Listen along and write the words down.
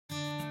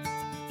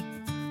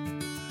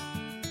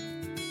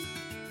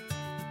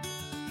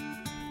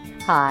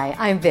Hi,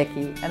 I'm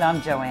Vicki. And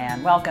I'm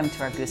Joanne. Welcome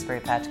to our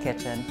Gooseberry Patch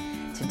Kitchen.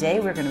 Today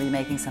we're going to be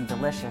making some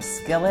delicious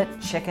skillet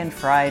chicken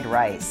fried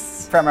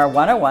rice from our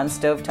 101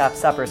 Stovetop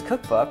Suppers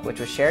cookbook, which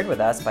was shared with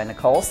us by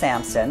Nicole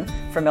Sampson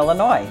from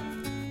Illinois.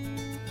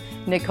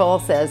 Nicole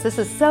says this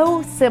is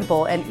so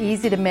simple and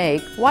easy to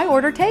make. Why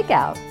order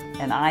takeout?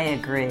 And I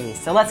agree.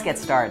 So let's get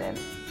started.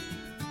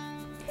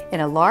 In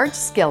a large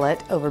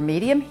skillet over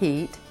medium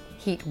heat,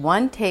 heat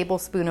 1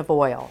 tablespoon of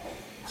oil.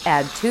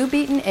 Add 2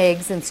 beaten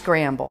eggs and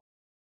scramble.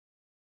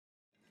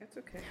 That's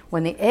okay.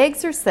 When the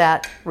eggs are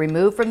set,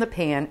 remove from the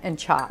pan and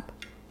chop.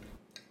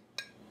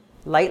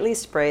 Lightly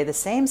spray the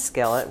same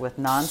skillet with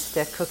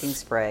non-stick cooking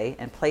spray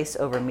and place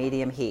over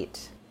medium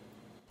heat.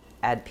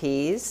 Add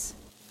peas,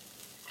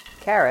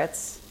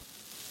 carrots,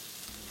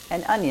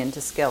 and onion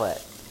to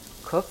skillet.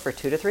 Cook for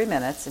 2 to 3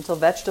 minutes until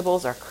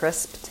vegetables are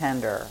crisp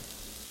tender.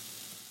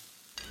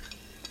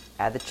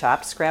 Add the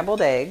chopped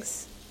scrambled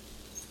eggs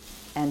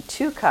and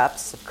 2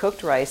 cups of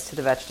cooked rice to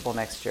the vegetable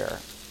mixture.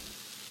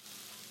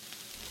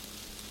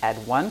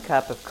 Add 1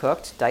 cup of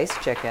cooked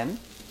diced chicken,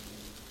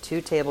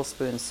 2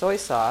 tablespoons soy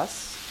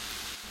sauce,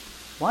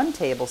 1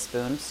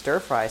 tablespoon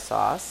stir-fry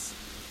sauce,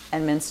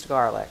 and minced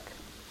garlic.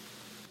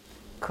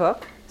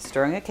 Cook,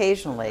 stirring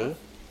occasionally,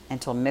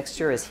 until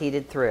mixture is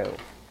heated through.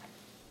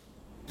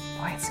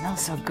 Boy, it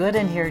smells so good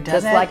in here,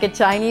 doesn't it? Just like a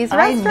Chinese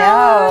I restaurant.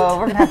 know.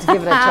 We're going to have to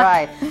give it a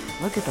try.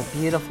 Look at the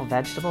beautiful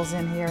vegetables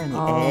in here and the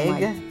egg. Oh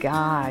my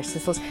gosh.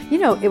 This looks, you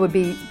know, it would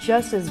be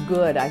just as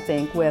good, I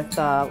think, with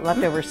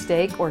leftover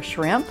steak or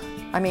shrimp.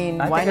 I mean,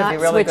 why not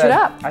switch it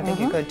up? I think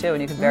you could too,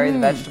 and you could vary the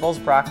vegetables.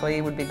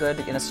 Broccoli would be good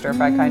in a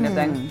stir-fry kind of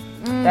thing.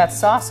 That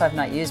sauce I've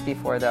not used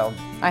before, though.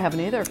 I haven't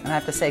either. And I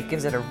have to say, it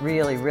gives it a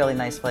really, really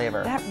nice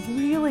flavor. That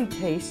really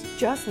tastes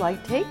just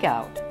like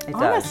takeout. It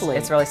honestly.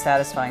 does. It's really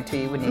satisfying too.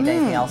 You wouldn't need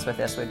anything else with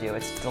this, would you?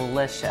 It's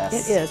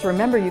delicious. It is.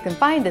 Remember, you can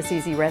find this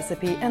easy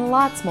recipe and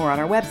lots more on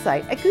our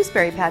website at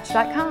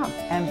gooseberrypatch.com.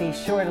 And be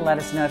sure to let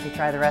us know if you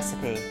try the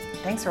recipe.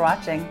 Thanks for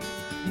watching.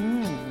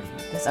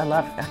 This I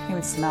love. I can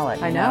even smell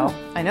it. I know.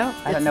 I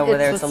don't know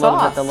whether it's a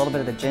little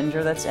bit of the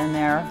ginger that's in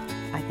there.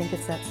 I think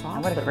it's that sauce.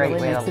 And what a that great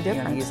really way makes to the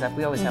difference. use that.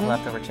 We always have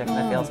leftover chicken,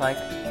 it feels like,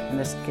 and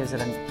this gives it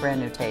a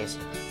brand new taste.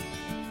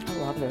 I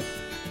love this.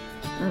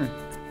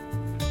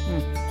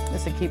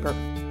 It's a keeper.